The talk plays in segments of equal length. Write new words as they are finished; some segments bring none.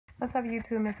What's up,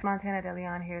 YouTube? Miss Montana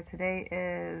DeLeon here. Today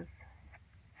is,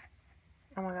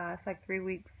 oh my god, it's like 3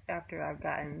 weeks after I've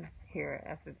gotten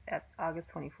here at August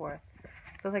 24th.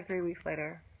 So it's like 3 weeks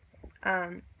later.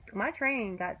 My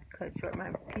training got cut short.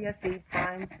 My PSD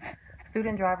Prime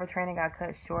student driver training got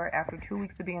cut short after 2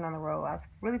 weeks of being on the road. I was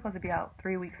really supposed to be out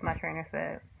 3 weeks, my trainer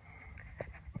said,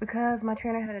 because my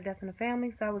trainer had a death in the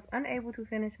family, so I was unable to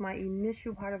finish my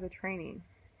initial part of the training.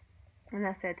 And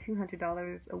that's at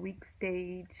 $200 a week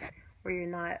stage, where you're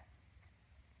not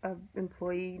an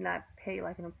employee, not paid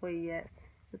like an employee yet.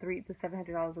 The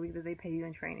 $700 a week that they pay you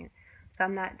in training. So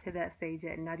I'm not to that stage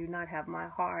yet, and I do not have my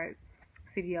hard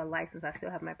CDL license. I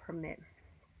still have my permit.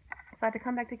 So I had to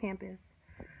come back to campus.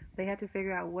 They had to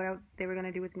figure out what they were going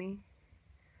to do with me.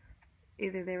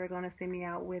 Either they were going to send me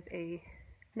out with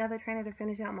another trainer to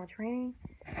finish out my training,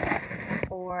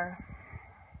 or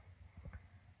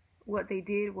what they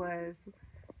did was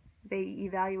they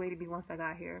evaluated me once I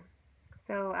got here.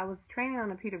 So I was training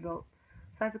on a Peterbilt,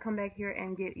 so I had to come back here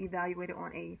and get evaluated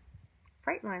on a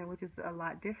Freightliner, which is a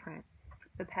lot different.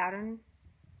 The pattern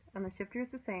on the shifter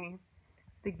is the same.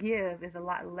 The give is a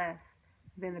lot less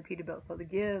than the Peterbilt. So the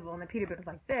give on the Peterbilt is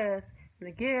like this, and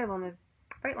the give on the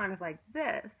Freightliner is like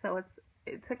this. So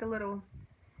it took a little,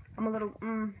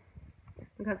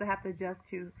 because I have to adjust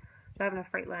to driving a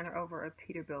Freightliner over a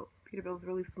Peterbilt. Peterbilt is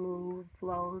really smooth,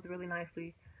 flows really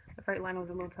nicely. The Freightliner was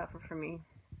a little tougher for me.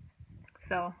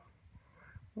 So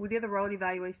we did the road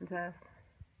evaluation test.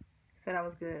 Said I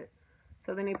was good.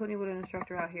 So then they put me with an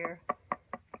instructor out here.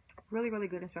 Really, really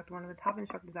good instructor. One of the top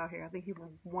instructors out here. I think he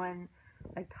won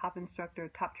like top instructor,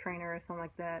 top trainer or something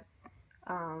like that.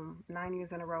 9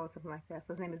 years in a row or something like that.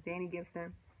 So his name is Danny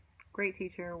Gibson. Great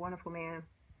teacher, wonderful man.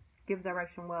 Gives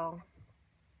direction well.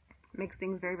 Makes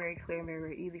things very, very clear and very,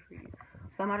 very easy for you.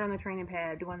 So I'm out on the training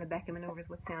pad doing the back end maneuvers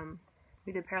with him.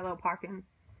 We did parallel parking.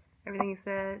 Everything he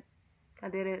said, I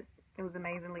did it. It was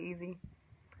amazingly easy.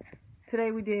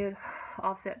 Today we did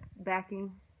offset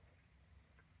backing.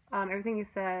 Everything he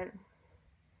said,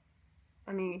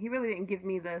 I mean, he really didn't give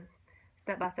me the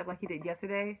step-by-step like he did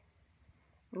yesterday.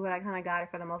 But I kind of got it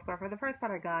for the most part. For the first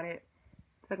part, I got it.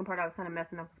 The second part, I was kind of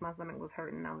messing up because my stomach was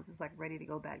hurting. I was just like ready to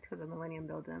go back to the Millennium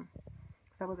Building.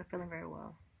 So I wasn't feeling very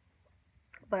well.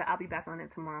 But I'll be back on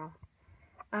it tomorrow.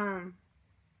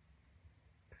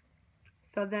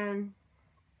 So then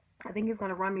I think he's going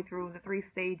to run me through the 3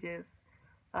 stages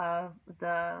of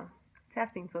the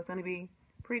testing. So it's going to be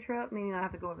pre-trip, meaning I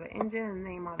have to go over the engine and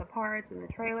name all the parts and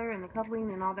the trailer and the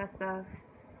coupling and all that stuff.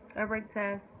 A brake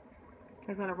test.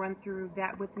 He's going to run through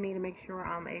that with me to make sure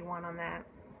I'm A1 on that.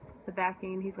 The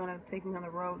backing, he's going to take me on the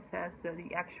road test.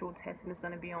 The actual testing is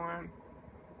going to be on,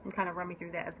 and kind of run me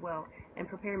through that as well, and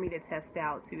prepare me to test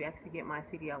out to actually get my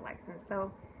CDL license.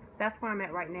 So that's where I'm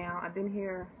at right now. I've been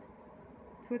here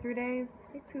 2 or 3 days,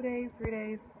 like 2 days, 3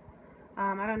 days.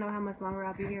 I don't know how much longer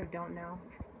I'll be here, don't know.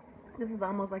 This is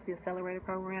almost like the accelerated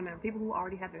program, and people who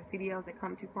already have their CDLs that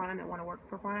come to Prime and want to work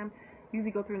for Prime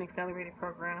usually go through an accelerated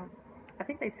program. I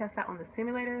think they test out on the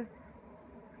simulators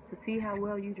to see how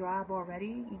well you drive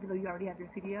already, even though you already have your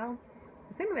CDL.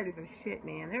 The simulators are shit,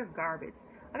 man. They're garbage.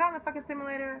 I got in the fucking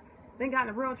simulator, then got in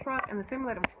a real truck, and the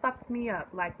simulator fucked me up.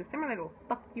 Like, the simulator will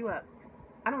fuck you up.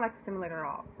 I don't like the simulator at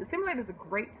all. The simulator is a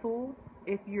great tool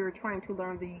if you're trying to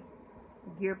learn the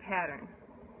gear pattern.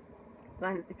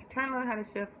 If you're trying to learn how to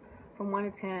shift from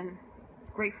 1 to 10, it's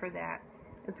great for that.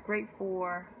 It's great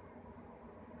for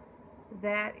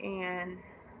that, and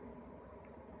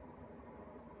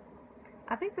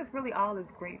I think that's really all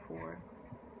it's great for.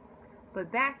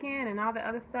 But back end and all the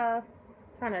other stuff,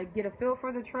 trying to get a feel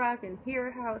for the truck and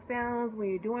hear how it sounds when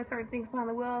you're doing certain things behind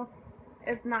the wheel,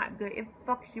 it's not good. It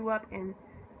fucks you up, and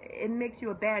it makes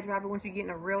you a bad driver once you get in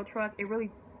a real truck.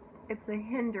 It's a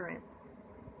hindrance.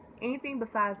 Anything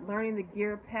besides learning the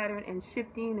gear pattern and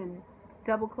shifting and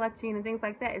double clutching and things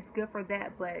like that, it's good for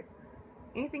that. But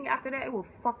anything after that, it will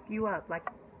fuck you up. Like,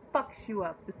 fucks you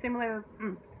up. The simulator,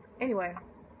 anyway.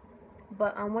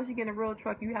 But once you get in a real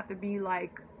truck, you have to be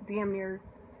like damn near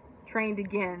trained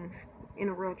again in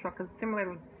a real truck, because the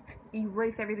simulator will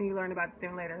erase everything you learned about the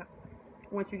simulator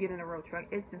once you get in a real truck.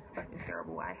 It's just fucking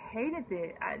terrible. I hated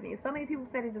it. I mean, so many people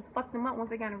said it just fucked them up once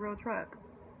they got in a real truck.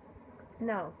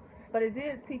 No, but it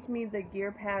did teach me the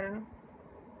gear pattern,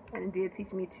 and it did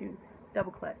teach me to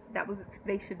double clutch.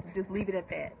 They should just leave it at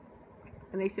that,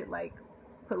 and they should like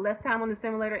put less time on the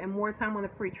simulator and more time on the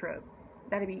pre-trip.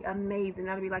 That'd be amazing.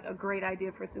 That'd be like a great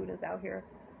idea for students out here,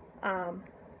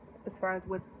 as far as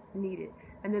what's needed.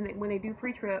 And then when they do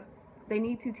pre-trip, they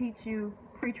need to teach you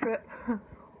pre-trip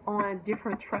on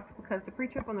different trucks, because the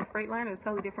pre-trip on the Freightliner is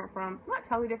totally different from, not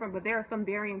totally different, but there are some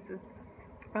variances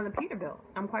from the Peterbilt.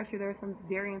 I'm quite sure there are some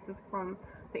variances from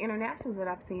the Internationals that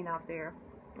I've seen out there.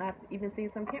 I've even seen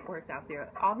some Kentworths out there.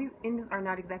 All these engines are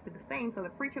not exactly the same, so the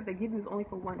pre-trip they give you is only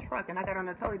for one truck, and I got on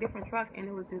a totally different truck, and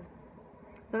it was just,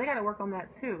 so they got to work on that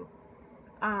too.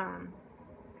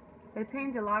 They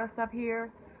change a lot of stuff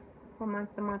here from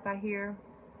month to month, I hear.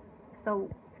 So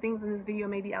things in this video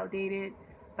may be outdated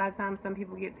by the time some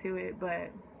people get to it,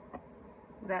 but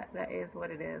that is what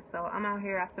it is. So I'm out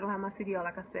here. I still don't have my CDL.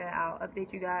 Like I said, I'll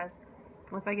update you guys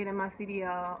once I get in my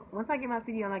CDL. Once I get my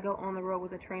CDL and I go on the road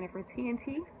with the training for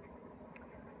TNT,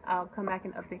 I'll come back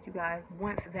and update you guys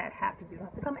once that happens. You don't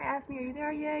have to come ask me, are you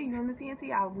there yet? You're on the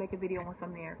TNT? I'll make a video once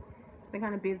I'm there. It's been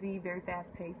kind of busy, very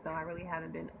fast paced, so I really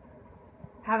haven't been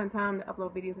having time to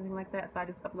upload videos and things like that. So I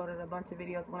just uploaded a bunch of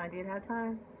videos when I did have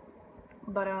time.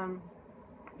 But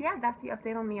yeah, that's the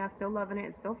update on me. I'm still loving it.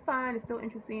 It's still fun. It's still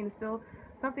interesting. It's still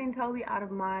something totally out of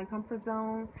my comfort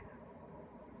zone,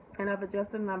 and I've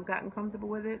adjusted and I've gotten comfortable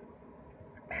with it.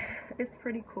 It's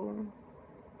pretty cool.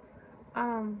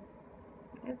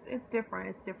 It's different.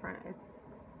 It's different.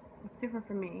 It's different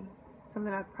for me.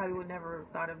 Something I probably would never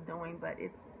thought of doing, but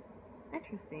it's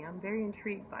interesting. I'm very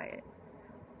intrigued by it.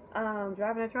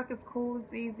 Driving a truck is cool.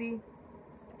 It's easy.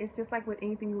 It's just like with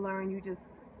anything you learn. You just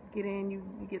get in. You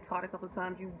get taught a couple of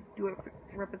times. You do it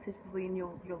repetitiously, and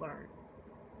you'll learn.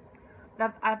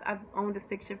 But I've owned a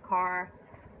stick shift car.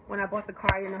 When I bought the car,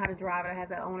 I didn't know how to drive it. I had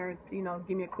the owner, you know,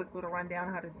 give me a quick little rundown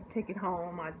on how to take it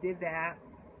home. I did that.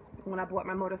 When I bought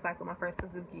my motorcycle, my first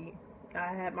Suzuki,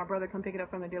 I had my brother come pick it up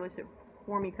from the dealership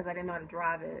for me because I didn't know how to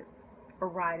drive it or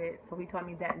ride it. So he taught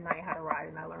me that night how to ride it,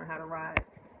 and I learned how to ride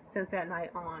since that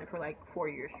night on for like 4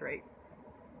 years straight.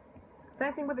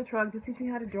 Same thing with the truck. Just teach me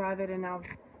how to drive it, and I'll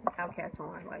catch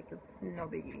on. Like, it's no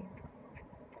biggie.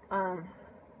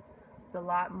 It's a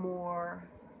lot more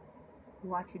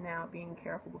watching out, being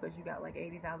careful, because you got like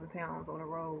 80,000 pounds on the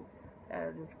road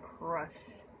that'll just crush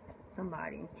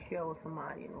somebody and kill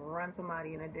somebody and run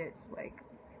somebody in a ditch. Like,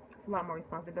 it's a lot more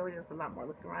responsibility. It's a lot more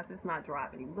looking around. It's just not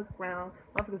driving. You look around,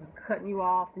 motherfuckers is cutting you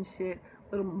off and shit.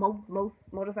 Most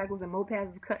motorcycles and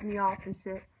mopeds is cutting you off and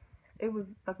shit. It was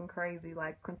fucking crazy.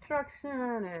 Like, construction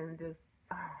and just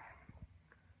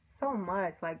so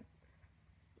much. Like,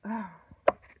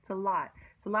 it's a lot.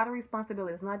 It's a lot of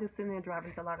responsibility. It's not just sitting there driving.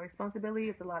 It's a lot of responsibility.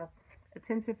 It's a lot of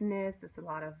attentiveness. It's a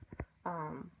lot of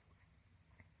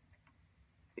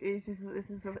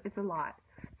it's a lot.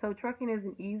 So trucking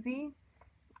isn't easy.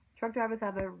 Truck drivers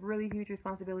have a really huge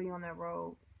responsibility on that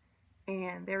road,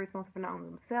 and they're responsible for not only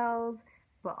themselves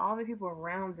but all the people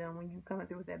around them. When you coming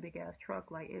through with that big ass truck,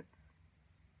 like,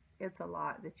 it's a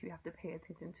lot that you have to pay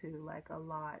attention to. Like, a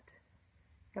lot.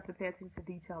 You have to pay attention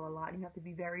to detail a lot. And you have to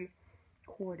be very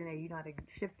coordinated. You know how to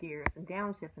shift gears and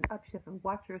downshift and upshift and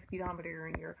watch your speedometer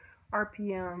and your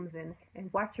RPMs and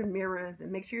watch your mirrors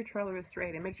and make sure your trailer is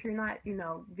straight and make sure you're not, you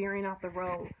know, veering off the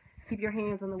road. Keep your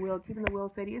hands on the wheel, keeping the wheel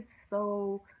steady. It's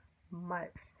so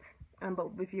much.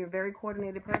 But if you're a very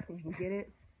coordinated person, you can get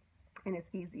it, and it's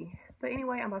easy. But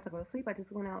anyway, I'm about to go to sleep. I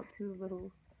just went out to a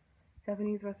little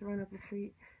Japanese restaurant up the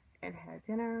street and had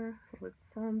dinner with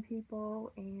some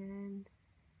people, and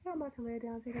yeah, I'm about to lay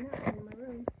down, take a nap in my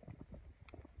room.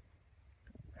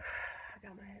 I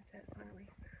got my headset finally.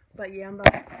 But yeah, I'm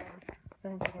about to go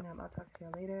and take a nap. I'll talk to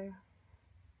y'all later.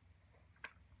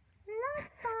 Love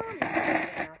some.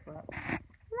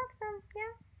 Love some.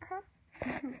 Yeah.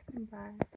 Bye.